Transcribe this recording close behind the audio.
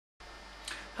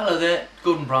Hello there,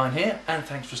 Gordon Bryan here, and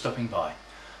thanks for stopping by.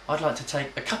 I'd like to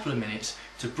take a couple of minutes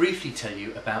to briefly tell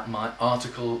you about my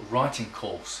article writing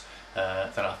course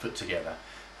that I've put together.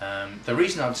 The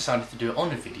reason I've decided to do it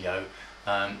on a video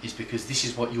is because this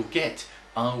is what you'll get.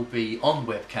 I'll be on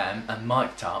webcam and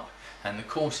mic'd up, and the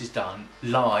course is done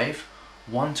live,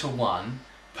 one-to-one,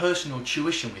 personal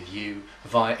tuition with you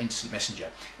via instant messenger.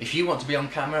 If you want to be on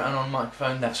camera and on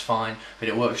microphone, that's fine, but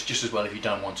it works just as well if you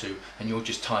don't want to and you're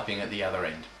just typing at the other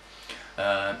end.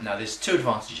 Now there's two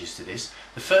advantages to this.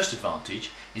 The first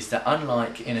advantage is that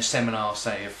unlike in a seminar,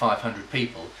 say of 500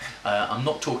 people, I'm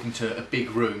not talking to a big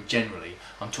room generally,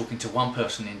 I'm talking to one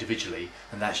person individually,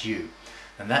 and that's you.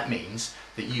 And that means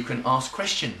that you can ask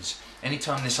questions.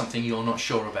 Anytime there's something you're not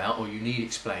sure about or you need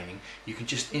explaining, you can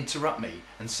just interrupt me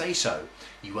and say so.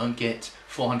 You won't get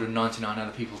 499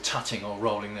 other people tutting or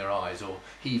rolling their eyes or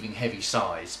heaving heavy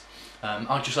sighs.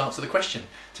 I'll just answer the question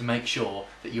to make sure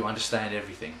that you understand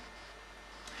everything.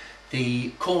 The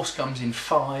course comes in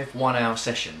 5 one-hour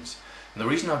sessions. And the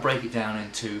reason I break it down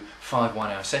into 5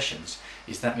 one-hour sessions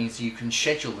is that means you can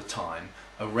schedule the time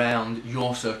around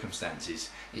your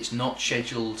circumstances. It's not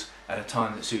scheduled at a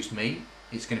time that suits me,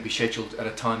 it's going to be scheduled at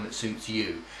a time that suits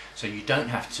you. So you don't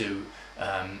have to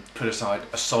put aside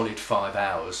a solid 5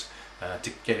 hours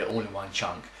to get it all in one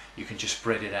chunk. You can just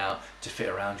spread it out to fit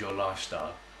around your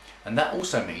lifestyle. And that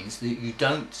also means that you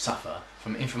don't suffer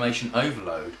from information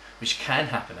overload, which can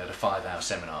happen at a 5-hour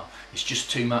seminar. It's just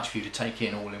too much for you to take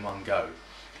in all in one go.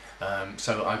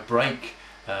 So I break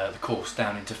the course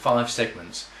down into 5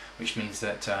 segments, which means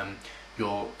that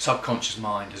your subconscious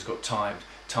mind has got time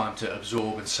to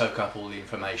absorb and soak up all the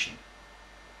information.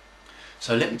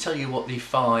 So let me tell you what the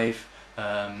 5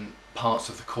 parts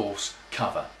of the course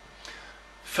cover.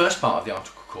 First part of the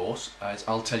article course is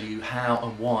I'll tell you how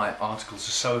and why articles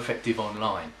are so effective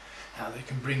online, how they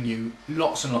can bring you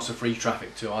lots and lots of free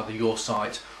traffic to either your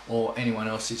site or anyone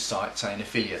else's site, say an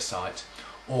affiliate site,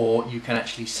 or you can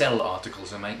actually sell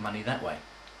articles and make money that way.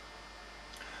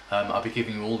 I'll be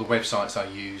giving you all the websites I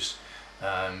use,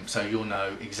 so you'll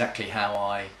know exactly how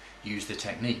I use the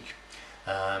technique.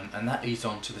 And that leads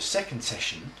on to the second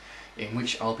session, in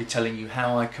which I'll be telling you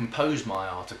how I compose my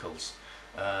articles.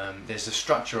 There's a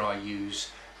structure I use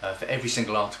for every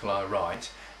single article I write,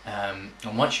 and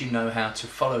once you know how to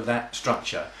follow that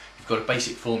structure, you've got a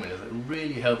basic formula that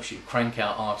really helps you crank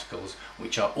out articles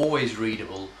which are always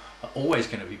readable, are always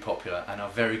going to be popular, and are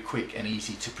very quick and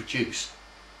easy to produce.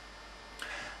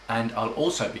 And I'll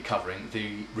also be covering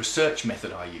the research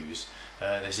method I use.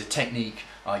 There's a technique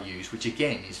I use which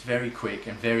again is very quick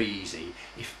and very easy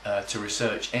to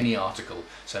research any article.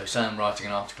 So say I'm writing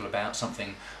an article about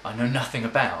something I know nothing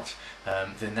about,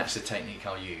 then that's the technique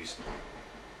I'll use.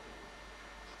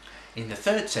 In the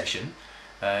third session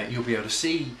you'll be able to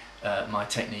see my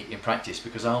technique in practice,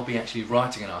 because I'll be actually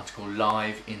writing an article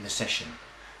live in the session.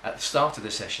 At the start of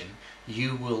the session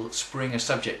you will spring a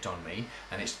subject on me,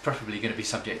 and it's preferably going to be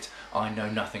subject I know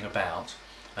nothing about.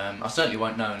 I certainly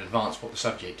won't know in advance what the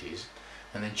subject is,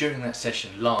 and then during that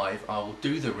session live I will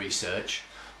do the research,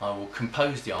 I will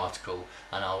compose the article,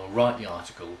 and I will write the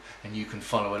article, and you can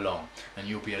follow along, and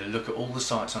you'll be able to look at all the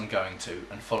sites I'm going to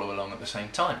and follow along at the same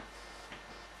time.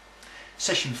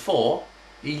 Session 4,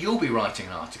 you'll be writing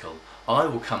an article. I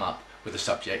will come up with a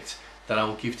subject that I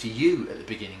will give to you at the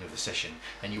beginning of the session,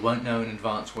 and you won't know in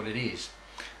advance what it is.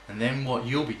 And then what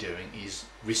you'll be doing is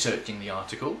researching the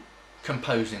article,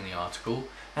 composing the article,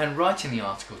 and writing the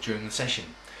article during the session.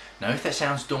 Now if that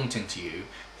sounds daunting to you,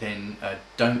 then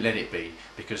don't let it be,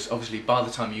 because obviously by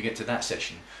the time you get to that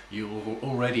session you'll have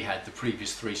already had the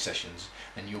previous 3 sessions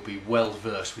and you'll be well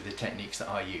versed with the techniques that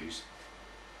I use.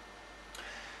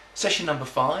 Session number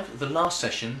 5, the last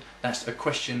session, that's a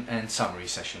question and summary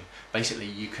session. Basically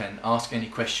you can ask any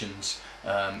questions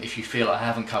if you feel I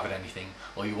haven't covered anything,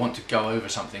 or you want to go over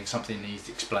something needs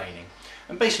explaining.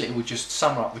 And basically it will just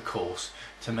sum up the course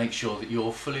to make sure that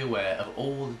you're fully aware of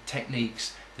all the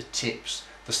techniques, the tips,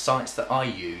 the sites that I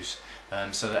use,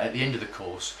 so that at the end of the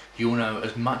course you'll know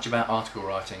as much about article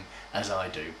writing as I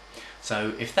do.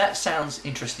 So if that sounds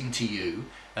interesting to you,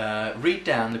 read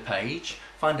down the page,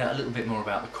 find out a little bit more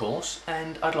about the course,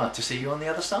 and I'd like to see you on the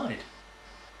other side.